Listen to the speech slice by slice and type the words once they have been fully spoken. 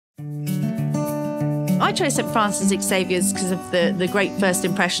I chose St Francis Xavier's because of the great first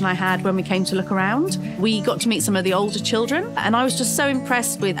impression I had when we came to look around. We got to meet some of the older children, and I was just so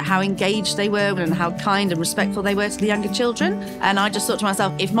impressed with how engaged they were and how kind and respectful they were to the younger children. And I just thought to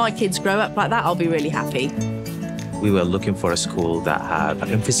myself, if my kids grow up like that, I'll be really happy. We were looking for a school that had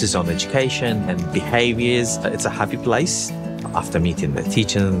an emphasis on education and behaviours. It's a happy place. After meeting the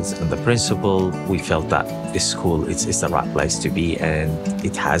teachers and the principal, we felt that this school is the right place to be, and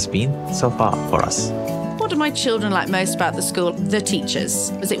it has been so far for us. What do my children like most about the school? The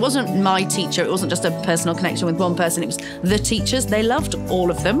teachers. Because it wasn't my teacher, it wasn't just a personal connection with one person, it was the teachers. They loved all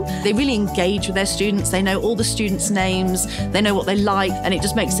of them. They really engage with their students, they know all the students' names, they know what they like, and it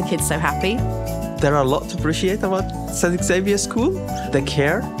just makes the kids so happy. There are a lot to appreciate about St Xavier School. The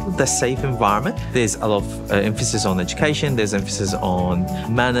care, the safe environment. There's a lot of emphasis on education, there's emphasis on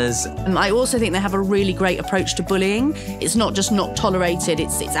manners. And I also think they have a really great approach to bullying. It's not just not tolerated,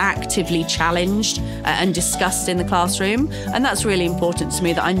 it's actively challenged and discussed in the classroom. And that's really important to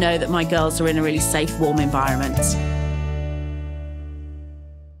me, that I know that my girls are in a really safe, warm environment.